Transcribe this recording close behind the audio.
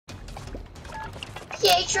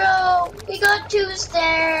Pietro, we got 2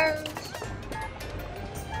 stars.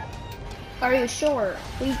 Are you sure?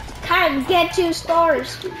 We can't get 2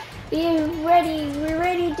 stars. We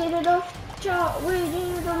already did enough job. We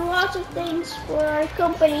did lots of things for our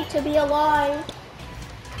company to be alive.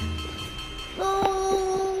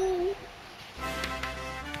 Oh.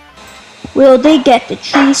 Will they get the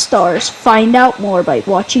 3 stars? Find out more by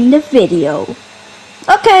watching the video.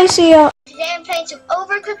 Okay, see ya. Today I'm playing some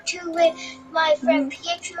Overcooked 2 with my friend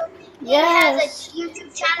Pietro. Yes. He has a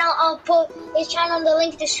YouTube channel. I'll put his channel in the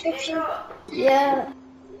link description. Yeah.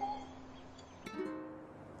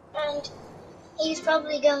 And he's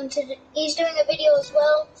probably going to. He's doing a video as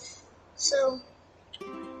well. So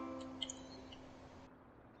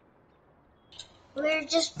we're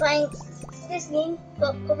just playing this game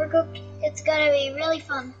called Overcooked. It's gonna be really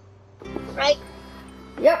fun, right?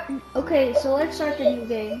 Yep. Okay, so let's start the new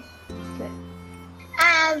game. Okay.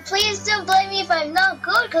 And please don't blame me if I'm not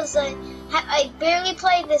good, because I barely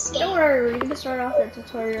played this game. Don't worry, we're gonna start off the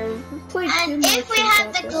tutorial. And if we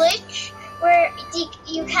have the glitch where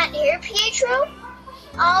you can't hear Pietro,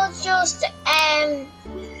 I'll just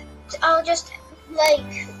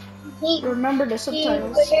like remember the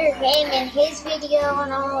subtitles. You hear him in his video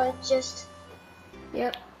and all. It's just.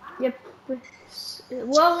 Yep.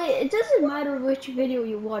 Well, it doesn't matter which video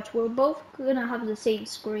you watch. We're both gonna have the same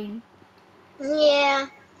screen. Yeah.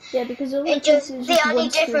 Yeah, because the only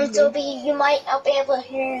difference will be you might not be able to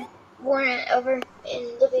hear one over in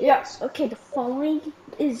the videos. Yeah. Okay. The following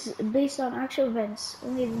is based on actual events.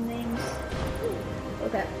 Only the names.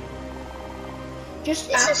 Okay. Just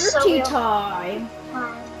This after tea time.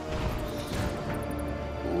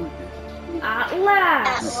 At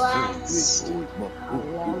last. How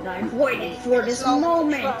long I've waited for this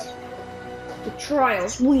moment. The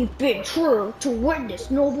trials we've been through to win this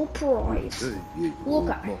noble prize. Look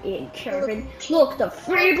at it, Kevin. Look, the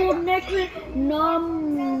fabled necklace icon?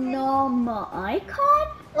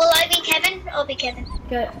 Will I be Kevin? I'll be Kevin.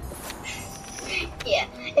 Good. Yeah.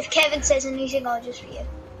 If Kevin says anything, I'll just be it.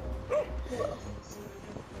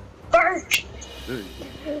 Bark!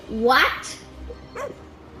 What?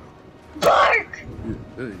 Bark!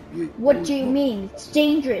 What do you mean? It's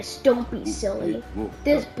dangerous. Don't be silly.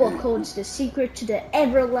 This book holds the secret to the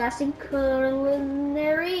everlasting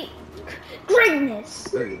culinary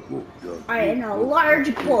greatness. In a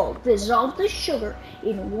large bowl, dissolve the sugar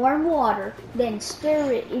in warm water, then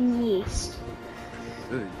stir it in yeast.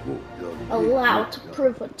 Allow to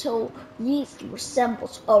prove until yeast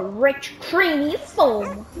resembles a rich, creamy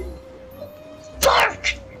foam.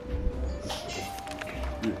 Bark!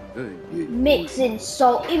 Mix in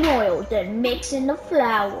salt and oil, then mix in the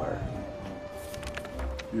flour.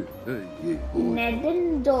 Knead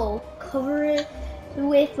the dough, cover it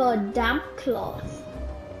with a damp cloth.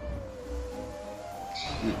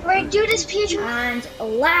 We're gonna do this, Pietro. And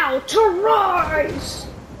allow to rise.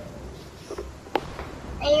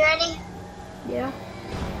 Are you ready? Yeah.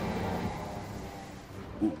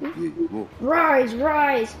 Rise,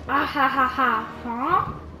 rise. Ah ha ha ha.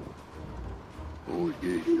 Huh?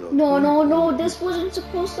 No, this wasn't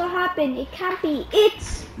supposed to happen. It can't be.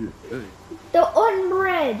 It's the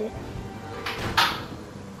unbread.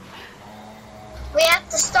 We have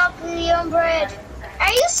to stop the unbread.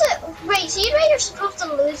 Wait, so you know you're supposed to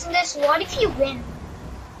lose in this? What if you win?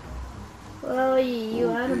 Well, you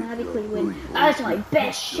automatically win. As my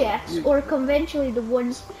best chefs, or conventionally the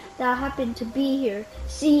ones that happen to be here.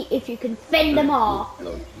 See if you can fend them off.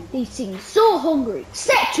 They seem so hungry.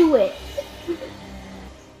 Set to it.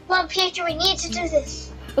 Come on, Pietro, we need to do this.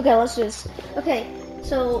 Okay, let's do this. Okay,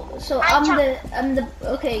 so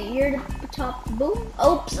okay, you're the top. Boom.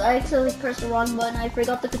 Oops, I accidentally pressed the wrong button. I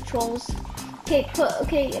forgot the controls. Okay,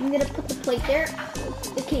 I'm gonna put the plate there.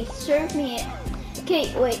 Okay, serve me it.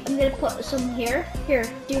 Okay, wait, I'm gonna put some here. Here,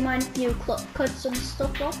 do you mind if you cut some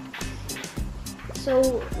stuff off? So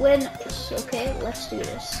okay, let's do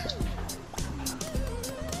this.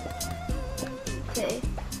 Okay.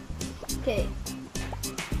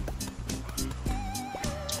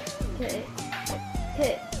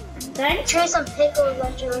 Thanks. Try some pickle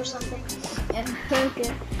butter or something.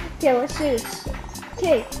 Okay, let's do this.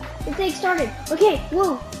 Okay, the thing started. Okay,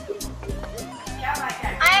 whoa.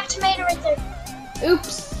 I have tomato right there.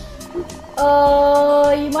 Oops.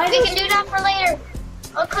 You might. We can do that for later.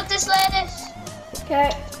 I'll cut this lettuce. Okay,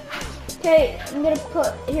 I'm gonna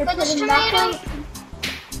put it in that plate.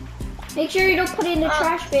 Make sure you don't put it in the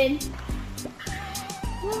trash bin.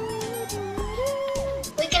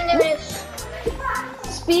 We can do this.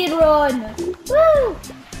 Speed run! Woo!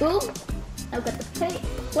 Boom! I've got the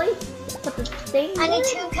plate. Put the thing. I need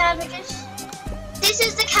 2 cabbages. This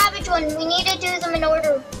is the cabbage one. We need to do them in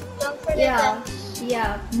order. Don't forget that.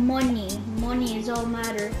 Yeah, money is all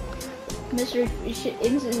matter. Mr. We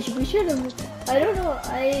should have. I don't know.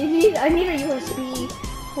 I need a USB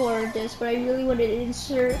for this, but I really wanted to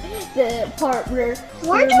insert the part where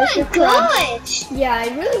we're doing Mr. Krabs, good. yeah, I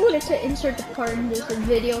really wanted to insert the part in this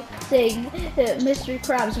video saying, Mr.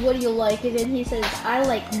 Krabs, what do you like? And then he says, I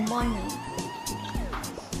like money.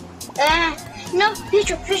 No,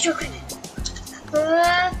 picture.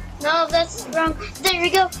 No, that's wrong. There we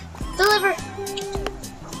go. Deliver.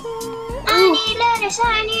 I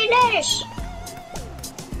need lettuce.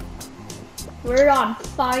 We're on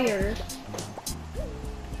fire.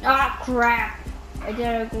 Ah, crap. I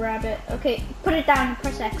gotta grab it. Okay, put it down and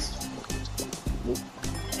press X.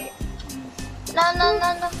 No.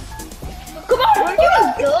 Come on, we're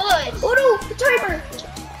doing good. Oh no, the timer.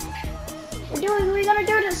 We gotta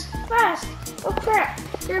do this fast. Oh crap.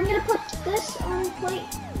 Here, I'm gonna put this on the plate.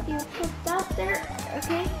 You put that there.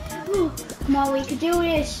 Okay. Ooh, come on, we can do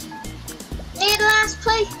this. Need last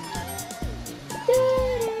plate.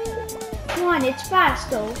 Come on, it's fast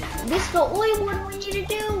though. This is the only one we need to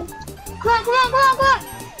do. Come on.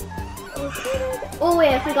 Oh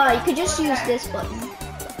wait, I forgot. You could just use this button.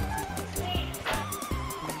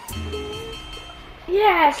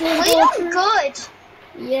 Yes, let's go. We're doing good.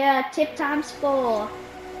 Yeah, tip times 4.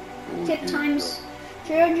 Tip times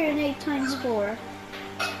 308 times 4.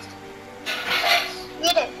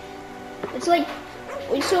 Get it. It's like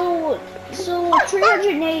so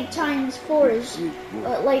 308 times 4 is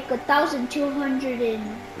like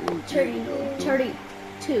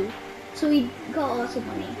 1,232. So we got lots of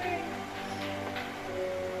money.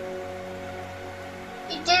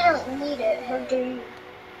 You didn't need it, how dare you?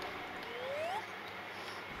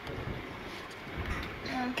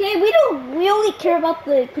 Okay, we only care about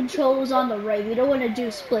the controls on the right. We don't want to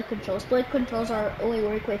do split controls. Split controls are only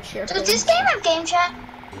work with share. Does this game have game chat?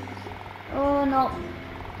 Oh no.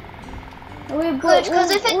 Good,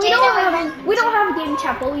 because if it we did, don't have game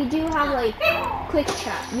chat, but we do have like quick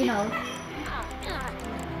chat, you know.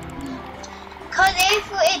 Cause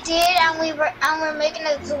if it did, and we're making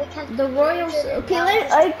it so we can. The Royals.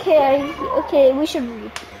 Okay, we should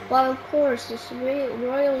read. Well, of course, this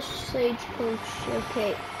Royal Stagecoach.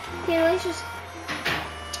 Okay, let's just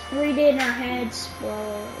read it in our heads.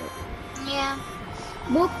 Well, yeah.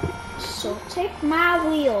 Boop. So take my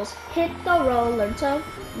wheels, hit the roller, so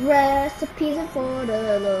recipes and for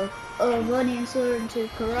the love of onions learn to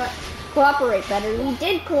cooperate better. We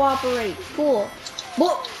did cooperate. Cool.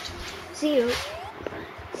 Boop. See you.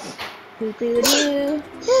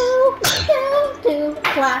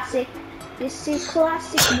 Classic. This is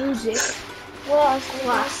classic music.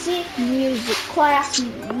 Classic music.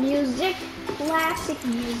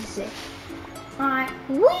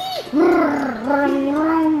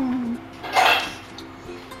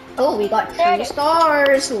 Oh, we got 3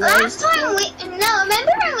 stars. Last time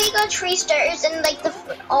remember when we got 3 stars in like the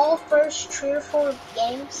all first 3 or 4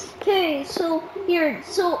 games? Okay, so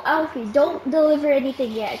Alfie, don't deliver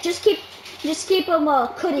anything yet. Just keep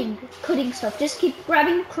cutting stuff. Just keep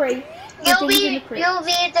grabbing the crate. You'll be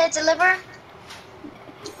the deliverer?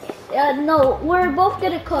 No, we're both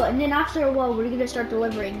gonna cut, and then after a while, we're gonna start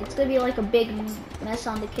delivering. It's gonna be like a big mess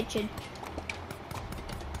on the kitchen.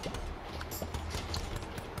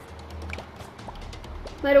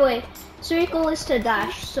 By the way, circle is to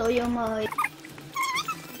dash, so you might.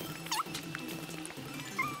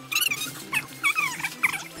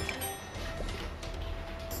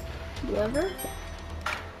 Deliver?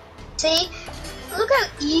 See? Look how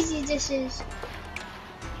easy this is.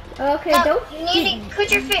 Okay, no, don't. You need to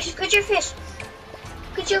cook your fish.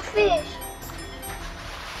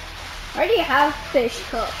 I already have fish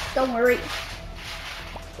cooked. Don't worry.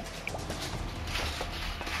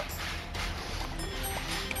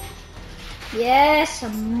 Yes,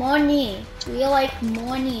 money. We like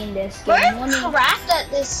money in this game. We're crap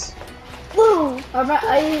at this. Woo!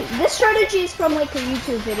 This strategy is from like a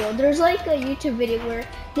YouTube video. There's like a YouTube video where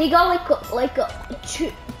they got like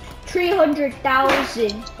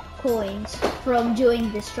 300,000 coins from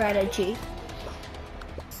doing this strategy.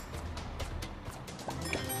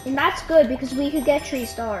 And that's good because we could get 3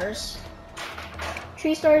 stars.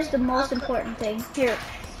 3 stars is the most important thing. Here,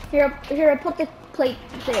 I put the plate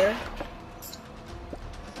there.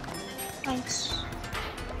 Thanks.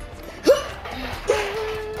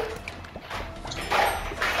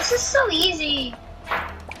 This is so easy.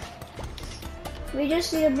 We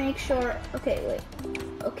just need to make sure. Okay, wait.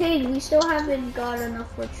 Okay, we still haven't got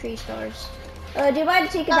enough for 3 stars. Do you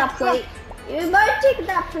mind taking that plate? You might take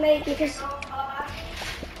that plate because.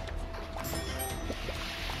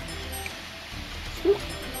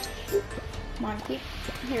 Come on, keep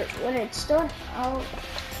here. When it's done, I'll.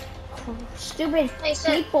 Oh, stupid Nice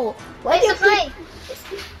people. Why do you play?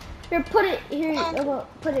 Here, put it here.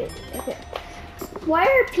 Put it. Okay. Why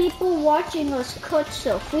are people watching us cut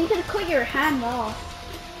stuff? We could cut your hand off.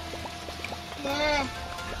 Yeah.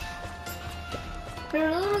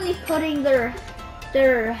 They're literally putting their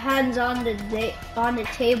hands on the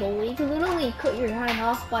table. We could literally cut your hand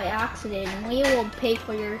off by accident, and we will pay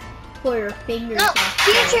for your fingers. No,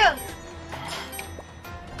 future.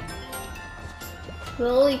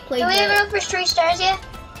 We'll only play. Do we have enough for 3 stars yet?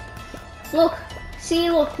 Look, see,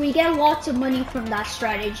 look, we get lots of money from that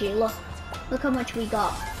strategy. Look how much we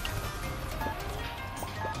got.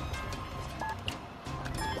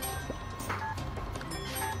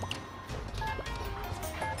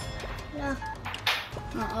 No.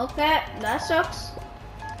 Oh, okay, that sucks.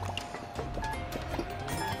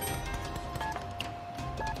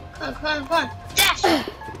 Come on. Dash!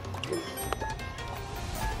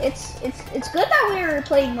 It's good that we're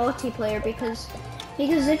playing multiplayer because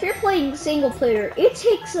if you're playing single player, it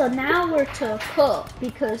takes an hour to cook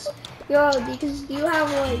because you have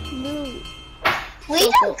like new.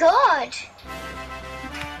 We done good.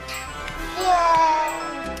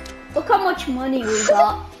 Yeah. Look how much money we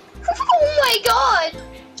got. Oh my god.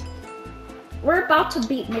 We're about to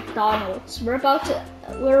beat McDonald's. We're about to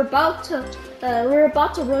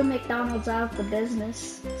run McDonald's out of the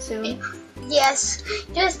business soon. Yes,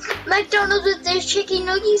 just McDonald's with their chicken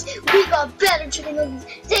nuggets. We got better chicken nuggets.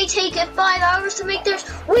 They take it 5 hours to make theirs.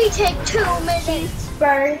 We take 2 minutes.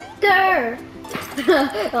 Burger.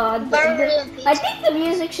 I think the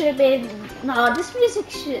music should have been. No, this music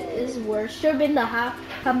is worse. Should have been the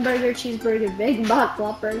hamburger, cheeseburger, Big Mac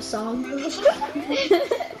Whopper song. No,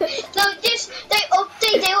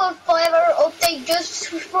 they will forever update just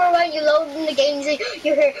for when you load in the game. You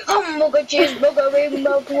hear hamburger, cheeseburger, Big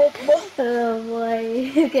Mac Whopper. Oh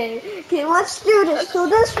boy. Okay, let's do this. So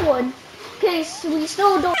this one. Okay, so we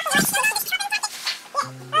still don't.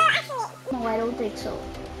 No, I don't think so.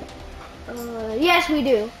 Yes, we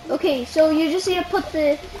do. Okay, so you just need to put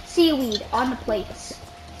the seaweed on the plates.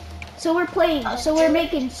 So we're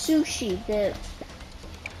making sushi, the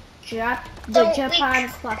Japan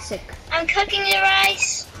classic. I'm cooking the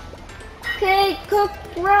rice. Okay, cook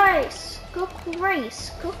rice.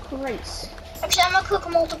 Actually, I'm gonna cook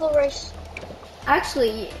multiple rice.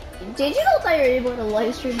 Actually, did you know that you're able to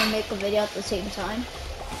live stream and make a video at the same time?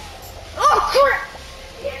 Oh, crap!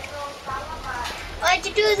 Why'd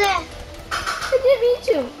you do that? I didn't mean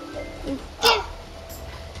to.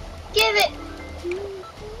 Give it.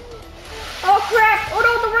 Oh crap! Oh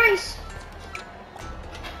no, the rice!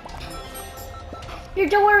 Here,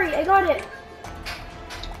 don't worry, I got it.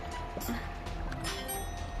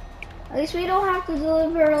 At least we don't have to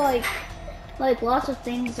deliver like lots of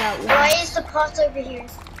things at once. Why is the pot over here?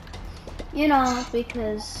 You know,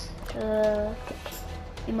 because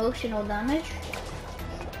emotional damage.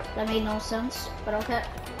 That made no sense, but okay.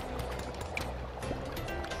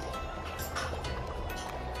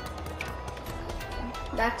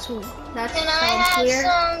 That's Can I have weird.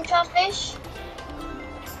 some chopped fish?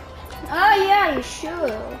 Oh yeah, you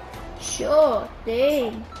should. Sure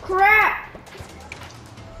thing. Crap.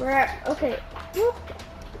 Okay. Whoop.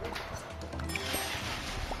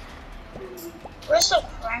 We're so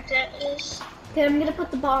cracked that is. Okay, I'm gonna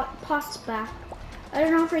put the pots back. I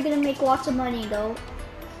don't know if we're gonna make lots of money though,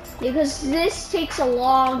 because this takes a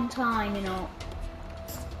long time, you know.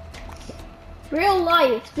 Real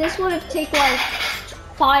life, this would have taken like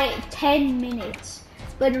 5-10 minutes,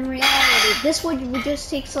 but in reality, this one would just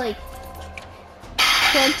takes like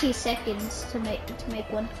 20 seconds to make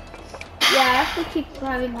one. Yeah, I have to keep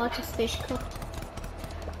having lots of fish cooked.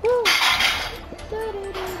 Woo.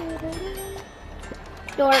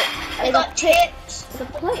 Door, I got tips. The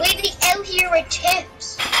plate. Lady out here with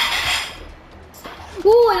tips.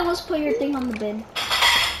 Ooh, I almost put your thing on the bin.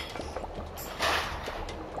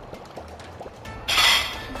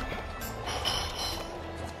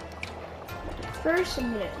 First,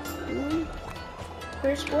 I'm gonna do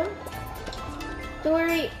first one. Don't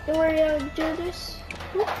worry, I'll do this.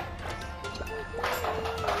 Whoop.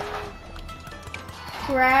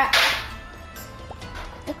 Crap.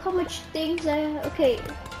 Look how much things I have. Okay.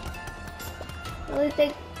 Only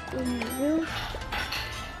thing we do.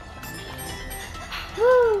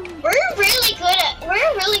 Woo. We're a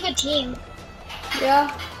really good team. Yeah.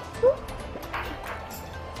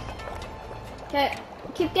 Okay.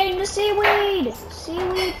 Keep getting the seaweed.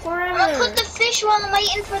 Seaweed forever. I'm gonna put the fish while I'm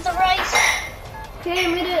waiting for the rice. Okay,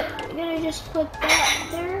 I'm gonna just put that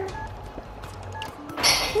there.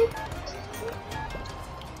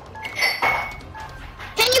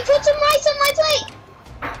 Can you put some rice on my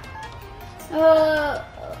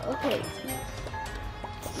Okay.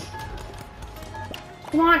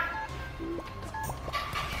 Come on.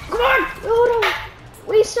 Come on! Oh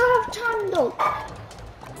no! We still have time though.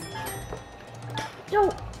 No.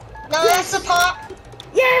 No, Yes. that's the pot.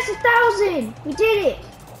 Yes, 1,000! We did it!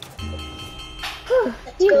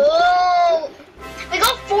 Let's go. We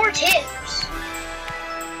got 4 tips.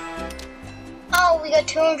 Oh, we got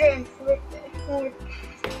 204.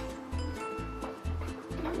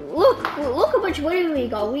 Look how much money we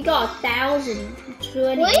got. We got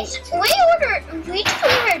 1,028. We ordered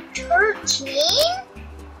 13?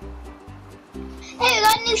 Hey, we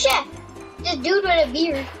got a new chef. This dude with a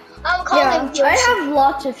beard. I'm calling him Joseph. I have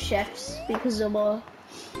lots of chefs because of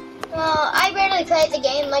I barely play the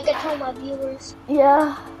game like I told my viewers.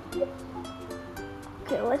 Yeah.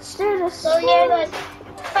 Okay, let's do this. So yeah, guys.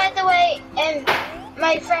 By the way,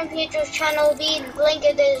 my friend Pedro's channel will be linked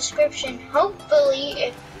in the description. Hopefully,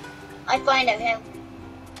 if I find out him.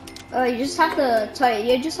 You just have to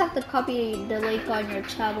You just have to copy the link on your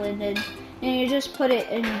tablet and you just put it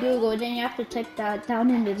in Google. Then you have to type that down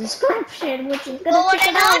in the description, which is gonna take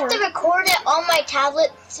an hour. I have to record it on my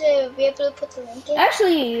tablet to be able to put the link in.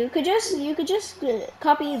 Actually, you could just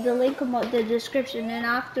copy the link in the description, and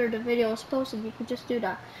after the video is posted, you could just do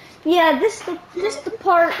that. Yeah, this is the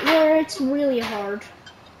part where it's really hard.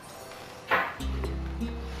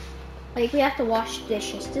 Like, we have to wash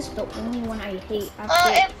dishes. This is the only one I hate.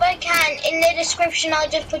 If I can, in the description, I'll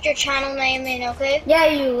just put your channel name in, okay? Yeah,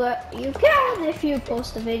 you can if you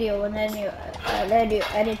post a video and then you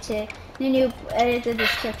edit it. Then you edit the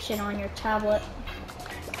description on your tablet.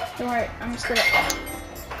 Don't worry, I'm just gonna.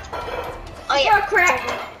 Oh yeah. Oh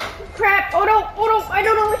crap! Oh no! I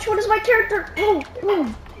don't know which one is my character.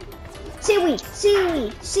 Boom! Seaweed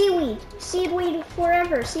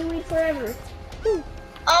forever. Ooh.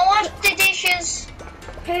 I'll wash the dishes.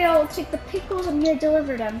 Okay, I'll take the pickles. I'm gonna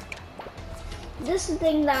deliver them. This is the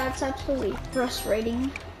thing that's absolutely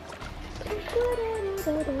frustrating.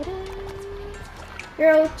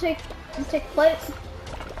 Here, I'll take plate.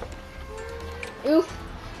 Oof,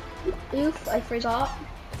 I forgot.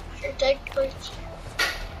 Sure, take plates.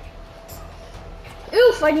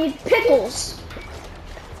 Oof, I need pickles.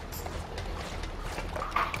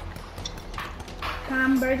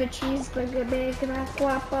 Hamburger, cheeseburger, bacon,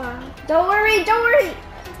 guapa. Don't worry.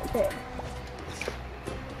 Okay.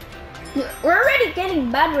 We're already getting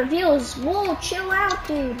bad reviews. Whoa, chill out,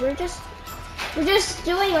 dude. We're just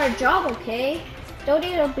doing our job, okay? Don't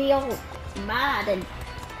need to be all mad and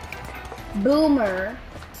boomer.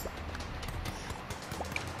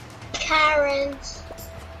 Karens.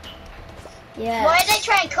 Yeah. Why did I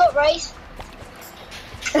try and cook rice?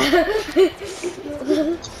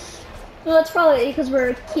 Well, it's probably because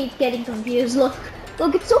we keep getting confused. Look,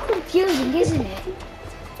 it's so confusing, isn't it?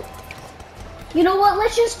 You know what?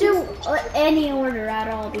 Let's just do any order at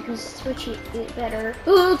all because it's much better.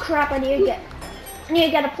 Oh crap! I need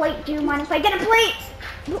to get a plate. Do you mind if I get a plate?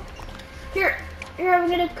 Here, I'm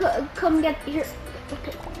gonna come get here.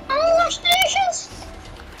 Okay. I'll wash the dishes.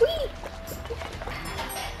 Whee!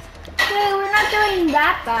 Okay, we're not doing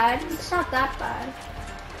that bad. It's not that bad.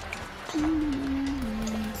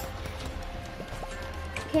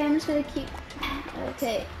 Okay, I'm just gonna keep.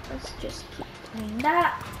 Okay, let's just keep doing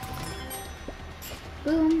that.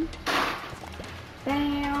 Boom.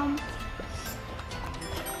 Bam.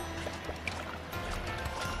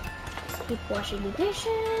 Keep washing the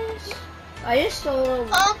dishes. I just saw.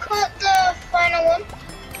 I'll cut the final one.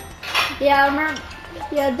 Yeah, remember.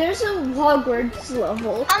 Yeah, there's a Hogwarts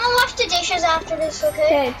level. I'm gonna wash the dishes after this, okay?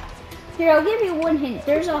 Okay. Here, I'll give you one hint.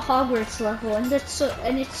 There's a Hogwarts level, and it's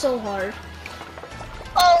so hard.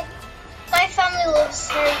 Oh, my family loves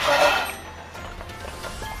Harry Potter.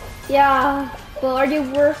 Yeah, but are you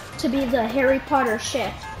worth to be the Harry Potter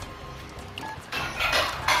chef?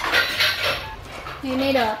 You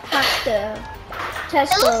need to pass the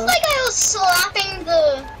test. It looks like I was slapping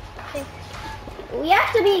the thing. We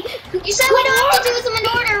have to be. You said we don't have to do them in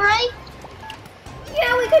order, right?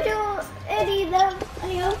 Yeah, we could do any of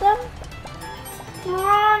them. Come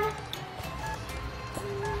on.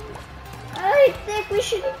 I think we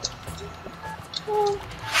should. Oh.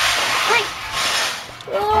 Wait.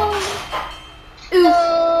 Oh.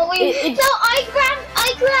 Wait. So I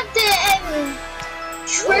grabbed the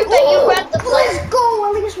shrimp and you grabbed the plate. Let's go.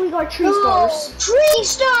 At least we got 3 stars. 3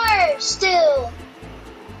 stars still.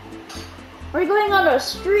 We're going on a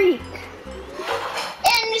streak.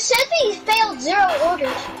 And it said we failed 0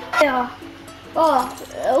 orders. Yeah. Oh,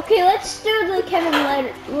 okay. Let's do the Kevin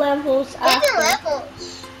levels after.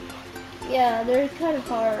 Levels. Yeah, they're kind of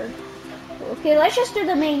hard. Okay, let's just do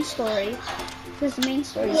the main story. Because the main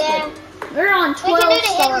story is Yeah. good. We're on 12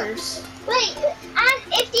 stars. Wait, and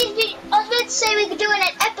if these videos, I was about to say we could do it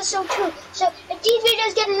at episode 2. So if these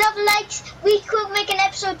videos get enough likes, we could make an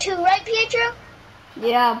episode 2, right, Pietro?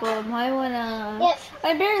 Yeah, but my one, Yeah.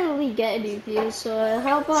 I barely get any views, so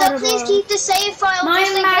how about So please keep the save file my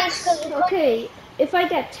just in max, case. okay, if I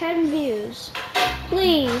get 10 views,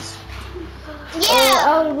 please. Yeah,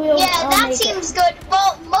 I'll that make seems good.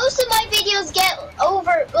 Well, most of my videos get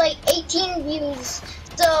over like 18 views,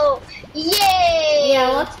 so yay! Yeah,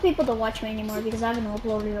 lots of people don't watch me anymore because I haven't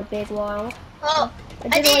uploaded a big while. Oh,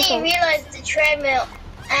 I didn't even realize the treadmill.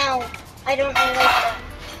 Ow, I don't really like that.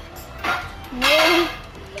 No,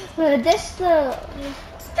 There's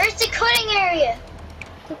the cutting area.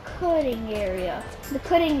 The cutting area. The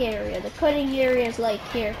cutting area. The cutting area is like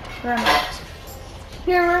here. Remember.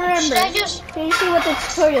 Here, remember. Can you see what the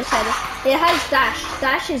tutorial said? It has dash.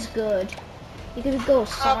 Dash is good. You can go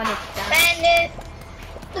Sonic dash.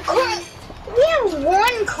 And we have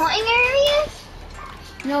one cutting area?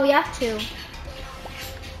 No, you have two.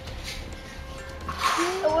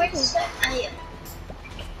 Oh, where's that?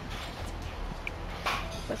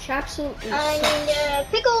 Which absolutely I sucks. need a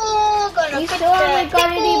pickle. Gonna You put still haven't got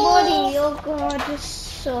pickle. anybody. Oh god, this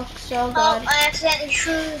sucks so Oh, bad. I accidentally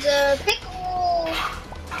chose the pickle.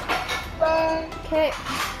 Okay.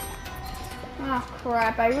 Oh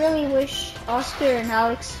crap, I really wish Oscar and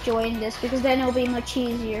Alex joined this because then it'll be much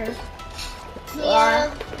easier.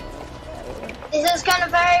 Yeah. This is kind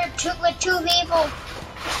of hard with 2 people.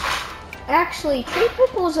 Actually, 3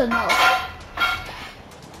 people's enough.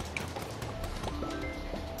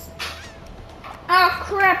 Oh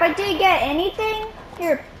crap, I didn't get anything?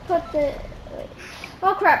 Here, put the...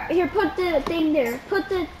 Oh crap, here, put the thing there. Put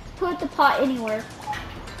the pot anywhere.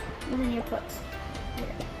 And then you put... Here.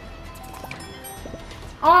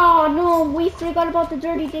 Oh no, we forgot about the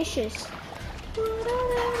dirty dishes.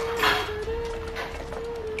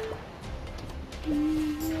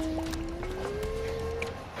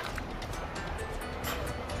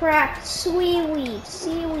 Crap, seaweed,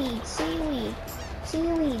 seaweed, seaweed.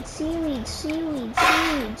 Seaweed, seaweed, seaweed,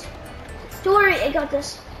 seaweed. Don't worry, I got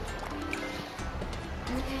this.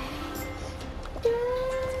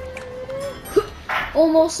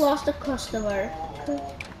 Almost lost a customer.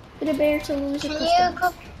 Did a bear to lose a customer? Can you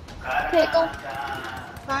cook pickle?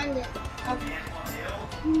 Find it. Okay.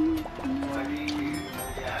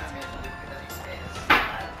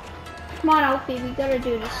 Come on, Alfie, we gotta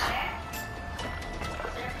do this.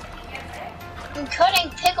 I'm cutting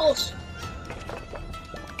pickles.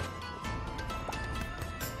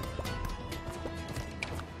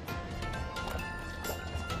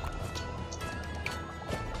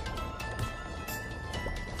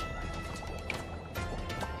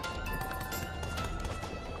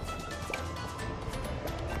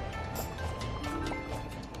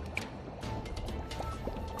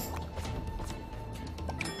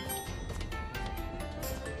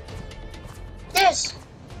 There's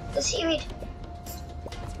the seaweed.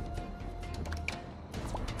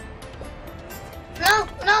 No,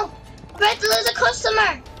 no, I'm about to lose a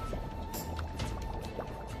customer.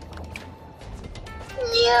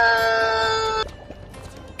 Yeah.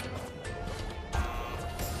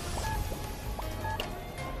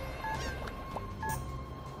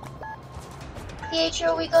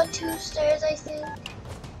 Pietro, we got 2 stairs, I think.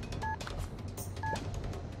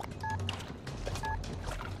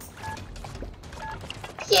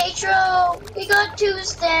 Pietro, we got 2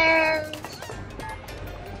 stairs.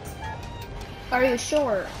 Are you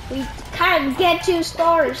sure? We can't get 2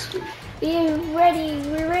 stars. We're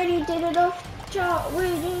ready, did enough job. We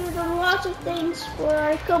did lots of things for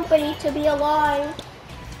our company to be alive.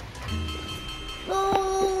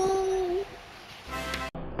 No.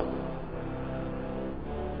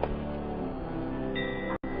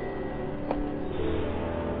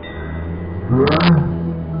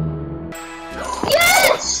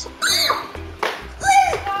 Yes!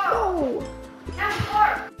 Oh.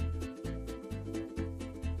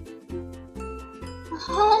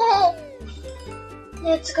 Oh,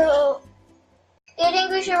 let's go. Do you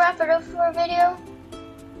think we should wrap it up for a video?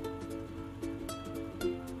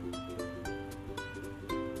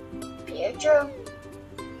 Pietro.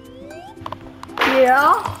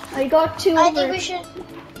 Yeah, I got 2 I over. think we should.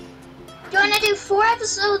 Do you want to do 4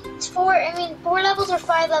 episodes? 4 levels or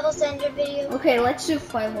 5 levels to end your video? Okay, let's do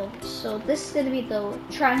 5 levels. So this is gonna be the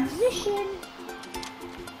transition.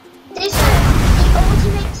 This one's the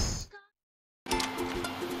ultimate sky.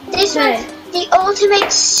 This one's the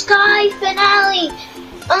ultimate sky finale.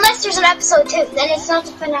 Unless there's an episode 2, then it's not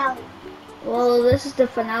the finale. Well, this is the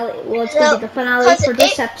finale. Well, it's gonna be the finale for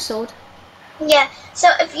this episode. Yeah. So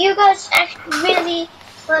if you guys really,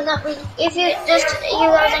 well, not really, if you guys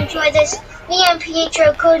enjoy this, me and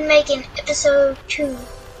Pietro could make an episode 2.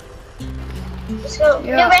 So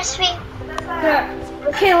new recipe. Yeah.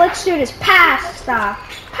 Okay, let's do this. Pasta,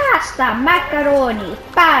 macaroni,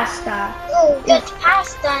 pasta. Oh, good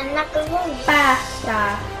pasta and macaroni.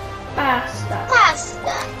 Pasta.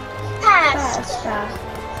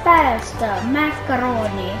 Pasta,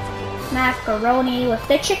 macaroni with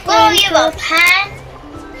the chicken. Oh, you have a pan?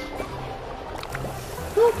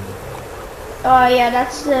 Oh yeah,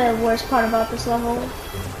 that's the worst part about this level.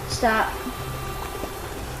 Stop.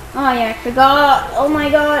 Oh yeah, I forgot. Oh my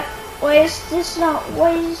god. Why is this not?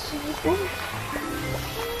 Why is?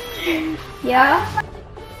 Yeah.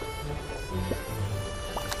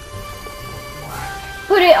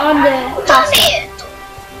 Put it on the pasta.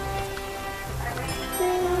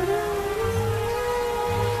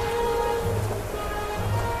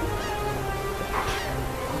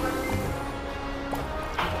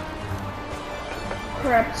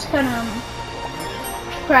 Crap, it's kind of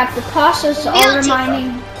crap. The pasta's all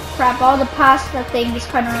reminding. Crap, all the pasta things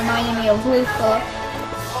kind of reminding me of Luca.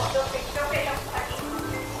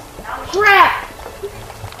 Crap!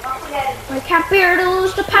 I can't bear to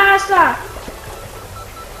lose the pasta.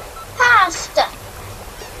 Pasta.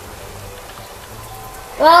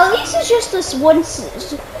 Well, at least it's just this one,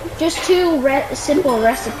 just two simple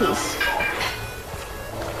recipes.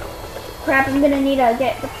 Crap, I'm gonna need to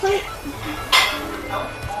get the plate.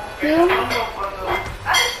 Come on.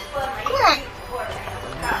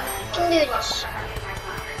 Can do this.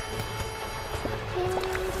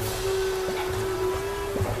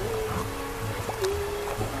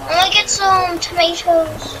 I'm gonna get some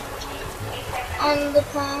tomatoes on the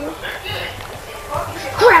pan.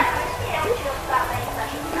 Crap!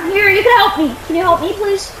 Here, you can help me. Can you help me,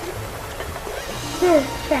 please? Here,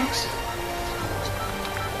 thanks.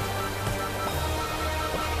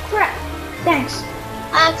 Crap! Thanks.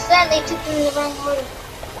 I accidentally took them in the wrong order.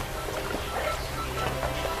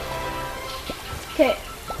 Okay.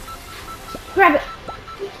 Grab it.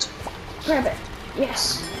 Grab it. Yes.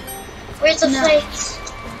 Where's the plates?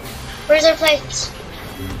 Where's our plates?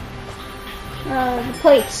 The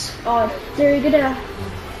plates. Oh, they're gonna...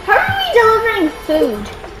 How are we delivering food?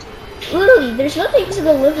 Literally, there's nothing to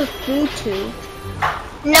deliver food to.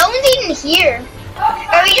 No one's even here.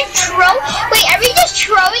 Are we just Wait, are we just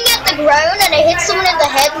throwing it at the ground and it hits someone in the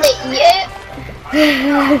head and they eat it?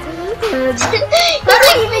 He's like, what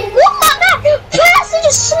my god! Pasta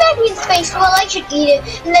just smacked me in the face. Well, I should eat it.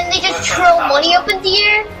 And then they just throw money up in the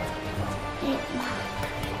air.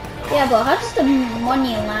 Yeah, but how does the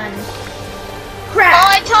money land? Crap! Oh,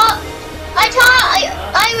 I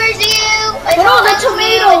where's you? The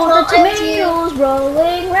tomatoes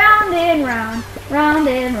rolling round and round, round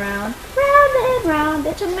and round, round and round.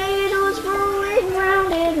 The tomatoes rolling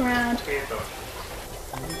round and round.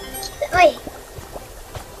 Wait.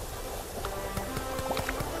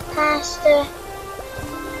 Pasta.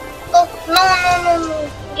 Oh, no.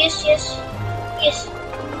 Yes.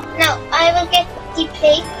 Now, I will get the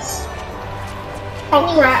plates.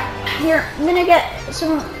 Oh crap. Here, I'm gonna get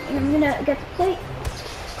the plate.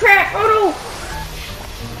 Crap, oh no!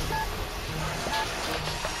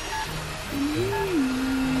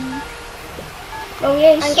 Oh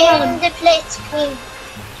yeah, I'm getting the plates clean.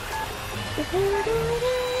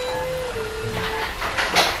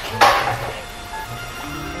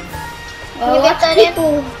 Oh, lots of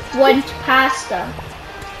people want pasta.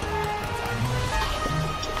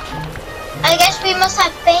 I guess we must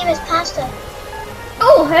have famous pasta.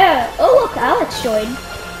 Oh, hey. Oh, look, Alex joined.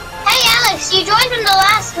 Hey, Alex, you joined from the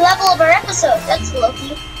last level of our episode. That's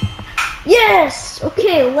lucky. Yes.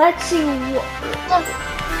 Okay, let's see.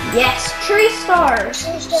 Yes, 3 stars.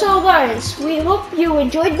 So, guys, we hope you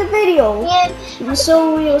enjoyed the video. Yeah. And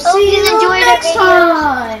so we'll see you next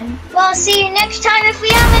time. Well, see you next time if we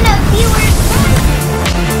have enough viewers.